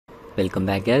Welcome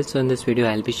back guys. So in this video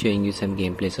I'll be showing you some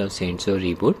gameplays of Saints Row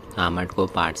Reboot, Armored Core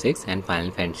Part 6 and Final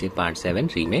Fantasy Part 7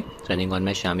 Remake running on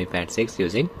my Xiaomi Pad 6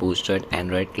 using Boosteroid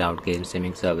Android Cloud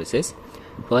Gaming Services.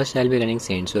 First I'll be running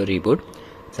Saints Row Reboot.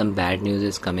 Some bad news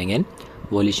is coming in.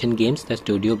 Volition Games, the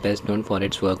studio best known for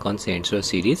its work on Saints Row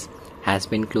series, has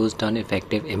been closed down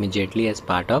effective immediately as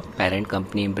part of parent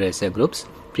company Embracer Group's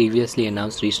previously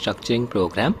announced restructuring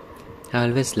program. I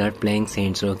always loved playing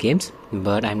Saints Row games,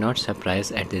 but I'm not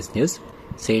surprised at this news.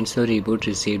 Saints Row Reboot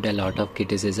received a lot of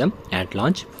criticism at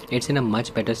launch. It's in a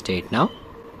much better state now.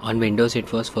 On Windows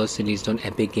it was first released on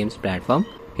Epic Games platform.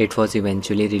 It was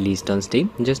eventually released on Steam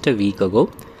just a week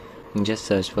ago. Just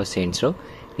search for Saints Row.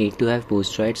 Need to have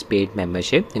Boosteroid's paid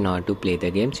membership in order to play the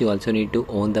games. You also need to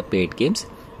own the paid games.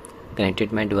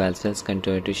 Connected my DualSense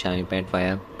controller to Xiaomi Pad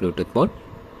via Bluetooth mode.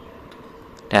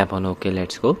 Tap on OK,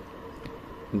 let's go.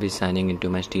 Be signing into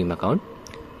my Steam account.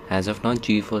 As of now,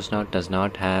 GeForce Now does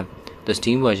not have the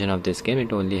Steam version of this game.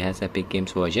 It only has Epic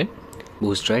Games version.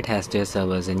 Boosteroid has their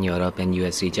servers in Europe and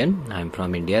US region. I'm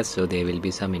from India, so there will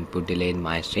be some input delay in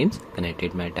my streams.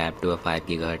 Connected my tab to a 5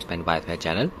 Ghz Wi-Fi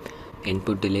channel.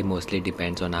 Input delay mostly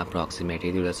depends on our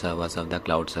proximity to the servers of the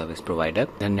cloud service provider.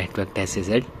 The network test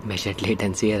result measured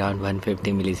latency around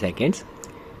 150 milliseconds.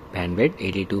 Bandwidth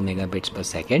 82 megabits per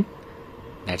second.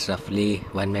 That's roughly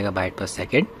 1 megabyte per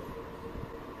second.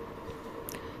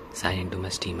 Sign into my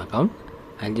Steam account.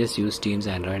 I'll just use Steam's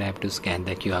Android app to scan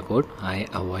the QR code. I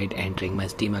avoid entering my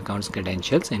Steam account's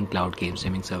credentials in cloud game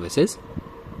streaming services.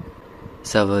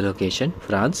 Server location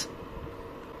France.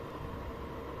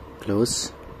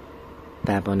 Close.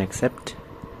 Tap on accept.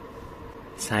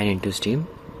 Sign into Steam.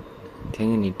 I think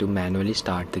you need to manually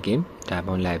start the game. Tap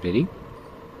on library.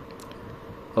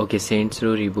 Okay, Saints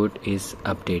Row Reboot is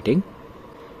updating.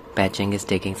 Patching is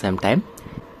taking some time.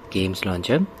 Games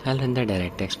launcher. I'll run the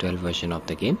DirectX 12 version of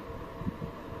the game.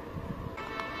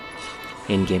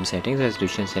 In-game settings,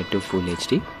 resolution set to Full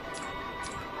HD.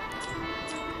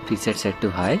 Preset set to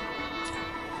high.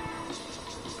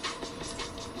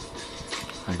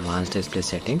 Advanced display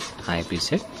settings, high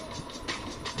preset.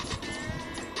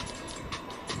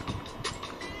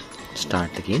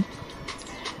 Start the game.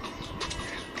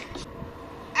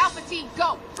 Alpha team,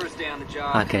 go! First day on the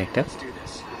job. Our character. Let's do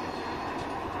this.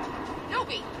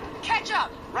 Newbie, catch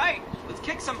up! Right, let's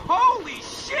kick some holy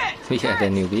shit! We are the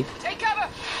newbie. Take cover!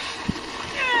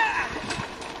 Yeah!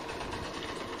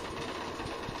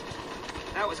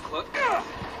 That was close.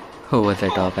 Over the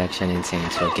top action in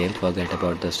Saints Row game, forget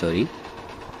about the story.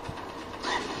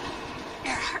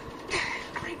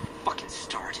 Great fucking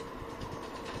start.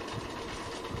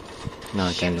 Now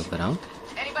I can look around.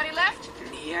 Anybody left?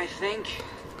 Me, I think.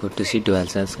 Good to see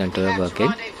DualSense controller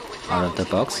working out of the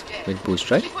box with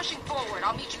Boosteroid. Keep pushing forward,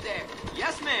 I'll meet you there.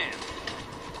 Yes, ma'am.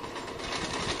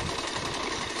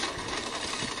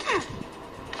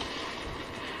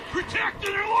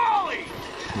 Protecting her lolly!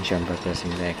 Jump by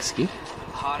pressing the X key.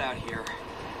 Hot out here.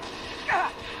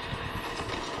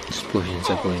 Explosions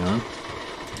are going on.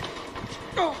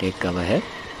 Take cover here.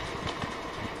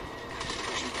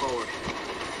 Pushing forward.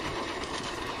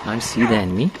 Can't see the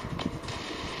enemy.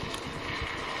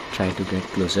 Try to get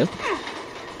closer.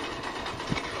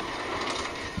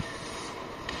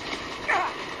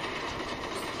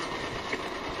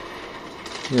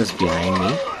 He was behind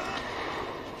me.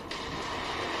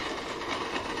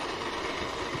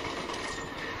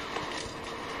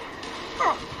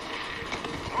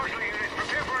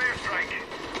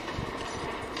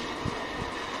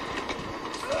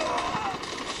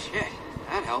 Shit,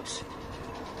 that helps.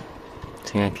 I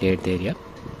think I cleared the area.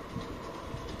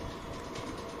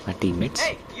 My teammates.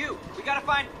 Hey, you! We gotta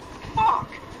find... Fuck!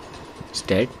 It's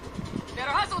dead.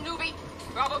 Better hustle, newbie!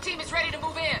 Bravo team is ready to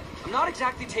move in. I'm not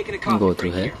exactly taking a coffee Go break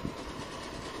through here.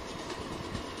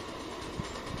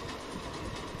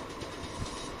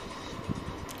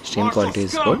 Stream quality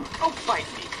is good. Don't fight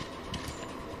me.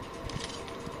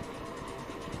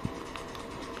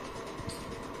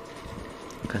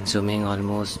 Consuming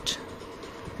almost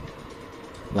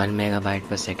 1 megabyte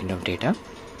per second of data.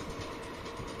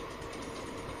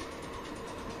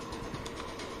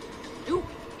 You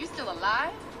still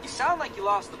alive? You sound like you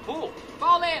lost the pool.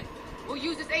 Fall in. We'll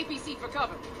use this APC for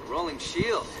cover. Rolling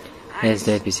shield. Here's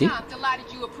the APC. I'm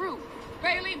delighted you approve.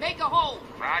 Bailey, make a hole.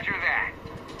 Roger that.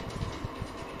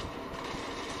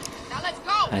 Now let's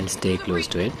go. I'll stay close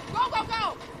to it. Go, go,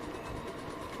 go!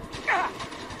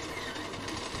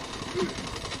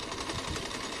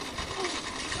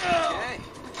 Okay.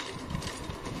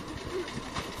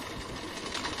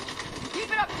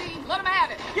 Keep it up, team. Let them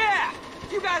have it. Yeah!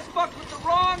 You guys fucked with the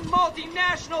wrong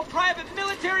multinational private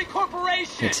military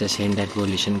corporation! It's a shame that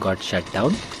Volition got shut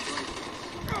down.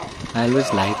 I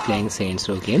always like playing Saints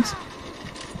Row games.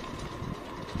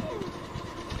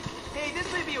 Hey,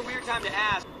 this may be a weird time to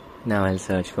ask. Now I'll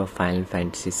search for Final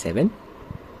Fantasy VII.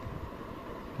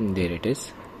 There it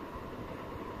is.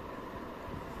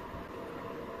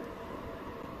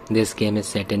 This game is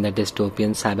set in the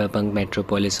dystopian cyberpunk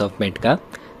metropolis of Metka.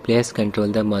 Players control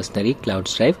the mercenary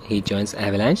Cloudstrife. He joins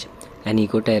Avalanche, an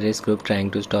eco-terrorist group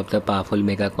trying to stop the powerful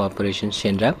mega corporation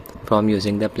Shinra from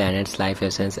using the planet's life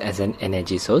essence as an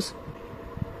energy source.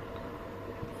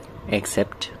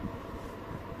 Except,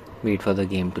 wait for the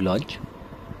game to launch.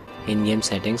 In-game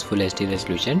settings, Full HD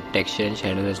resolution, texture and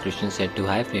shadow resolution set to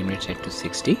high, frame rate set to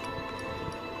 60.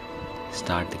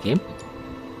 Start the game.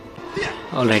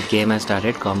 Alright, game has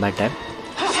started. Combat tab.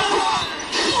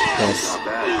 Press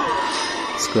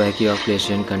square key of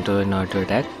PlayStation controller in order to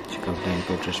attack. Complete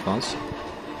input response.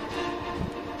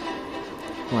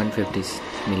 150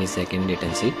 millisecond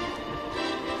latency.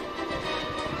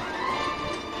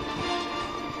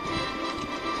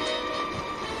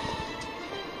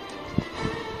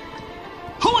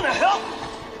 Who in the hell?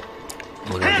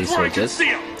 More of these soldiers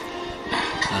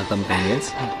are companions.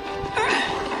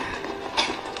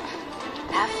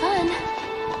 Have fun.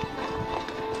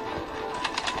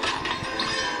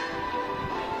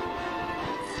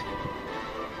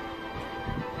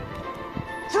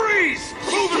 Freeze!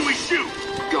 Move and we shoot!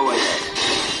 Go ahead.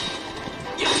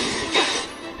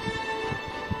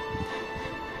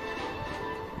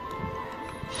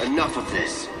 Enough of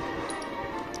this.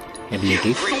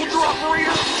 Ability. Soldier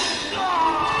operator!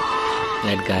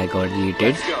 That guy got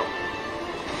deleted. Let's go.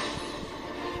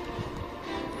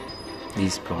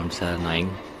 These prompts are annoying.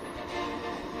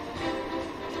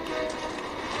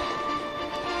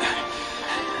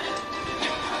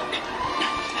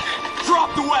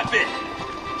 Drop the weapon!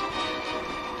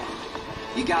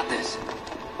 You got this.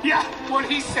 Yeah, what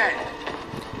he said.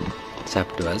 It's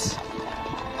up to us.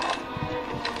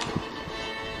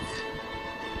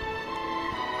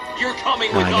 You're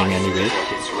coming with Hiding us. anyway.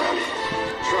 Get surrounded.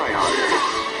 Try harder.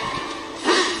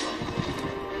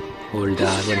 Hold the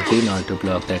R1 key not to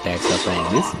block the attacks of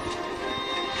enemies.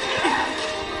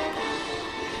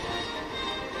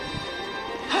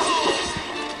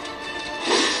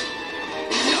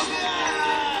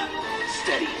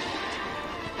 Steady.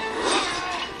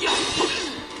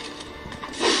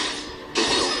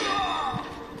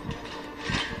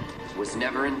 Was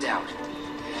never in doubt.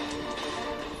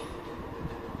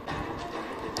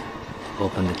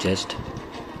 Open the chest.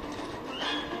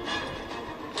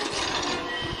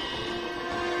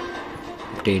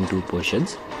 Obtain 2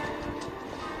 potions.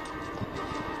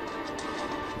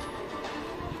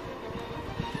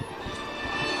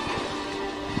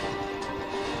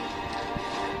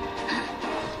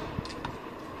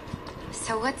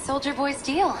 So what's Soldier Boy's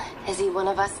deal? Is he one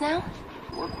of us now?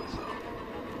 Work with them.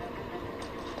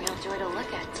 Real joy to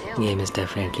look at, too. Game is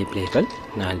definitely playable.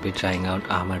 Now I'll be trying out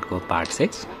Armored Core Part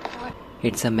 6.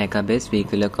 It's a mecha-based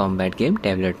vehicular combat game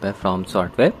developed by From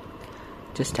Software.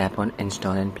 Just tap on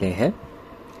install and play here.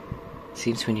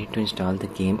 Seems we need to install the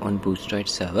game on Boosteroid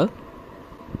server.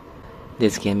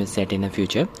 This game is set in a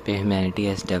future where humanity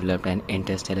has developed an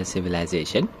interstellar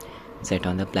civilization set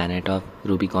on the planet of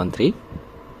Rubicon 3.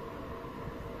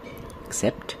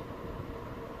 Accept.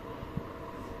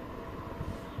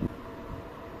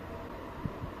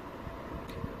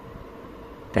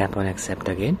 Tap on accept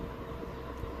again.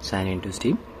 Sign into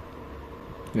Steam.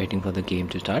 Waiting for the game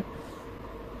to start.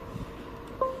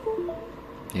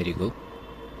 There you go.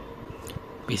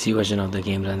 PC version of the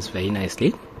game runs very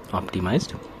nicely,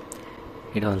 optimized.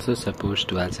 It also supports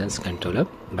DualSense controller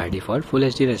by default, Full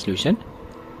HD resolution,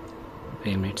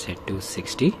 frame rate set to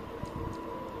 60,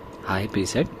 high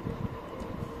preset.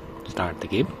 Start the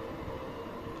game.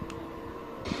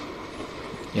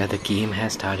 Yeah, the game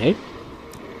has started.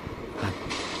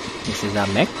 This is our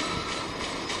mech.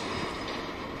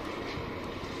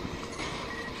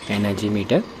 Energy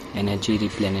meter. Energy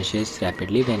replenishes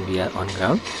rapidly when we are on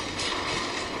ground.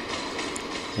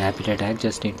 Rapid attack,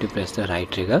 just need to press the right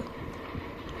trigger.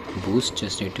 Boost,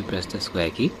 just need to press the square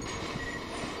key.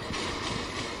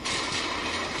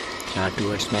 Charge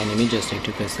towards my enemy, just need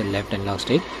to press the left analog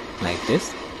stick like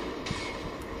this.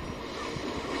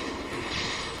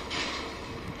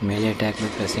 Melee attack by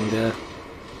pressing the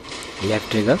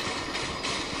left trigger.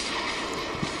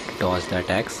 Dodge the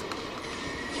attacks.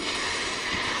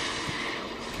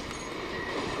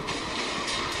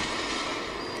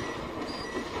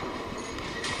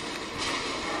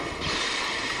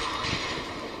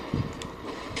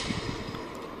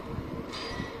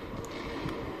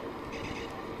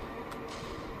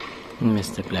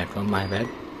 Missed the platform, my bad.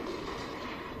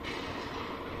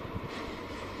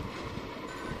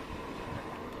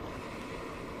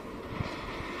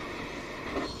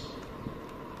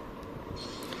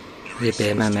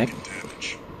 Repair my Mac.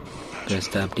 Press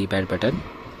the up D-pad button.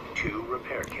 2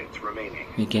 repair kits remaining.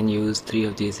 We can use 3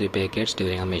 of these repair kits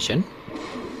during a mission.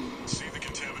 See the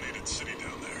contaminated city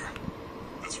down there?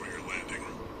 That's where you're landing.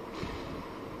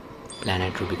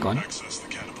 Planet Rubicon. Access the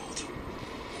catapult.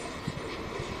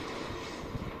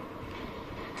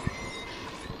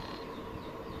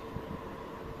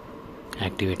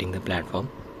 Activating the platform.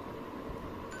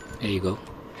 There you go.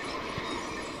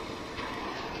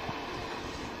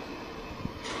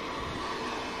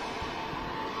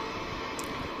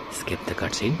 Skip the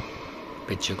cutscene.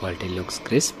 Picture quality looks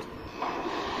crisp.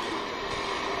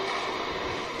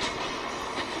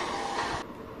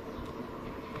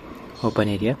 Open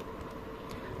area.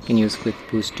 You can use quick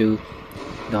boost to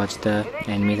dodge the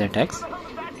enemy's attacks.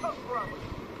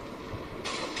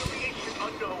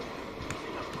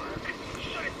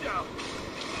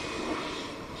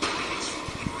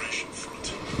 Liberation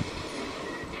front.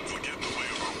 If we get in the way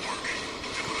of our work,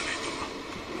 eliminate them.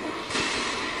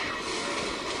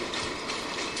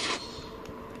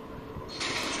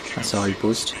 Assault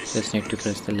boost. Just need to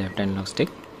press the left analog stick.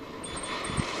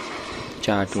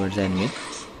 Charge towards the enemy.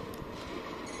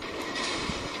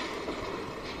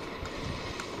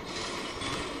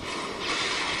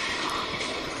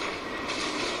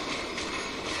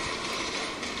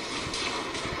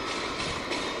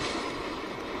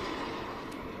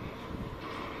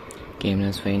 Game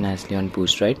runs very nicely on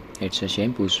Boosteroid. It's a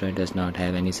shame Boosteroid does not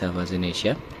have any servers in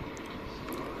Asia.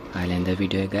 I'll end the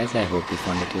video here guys. I hope you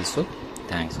found it useful.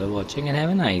 Thanks for watching and have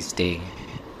a nice day.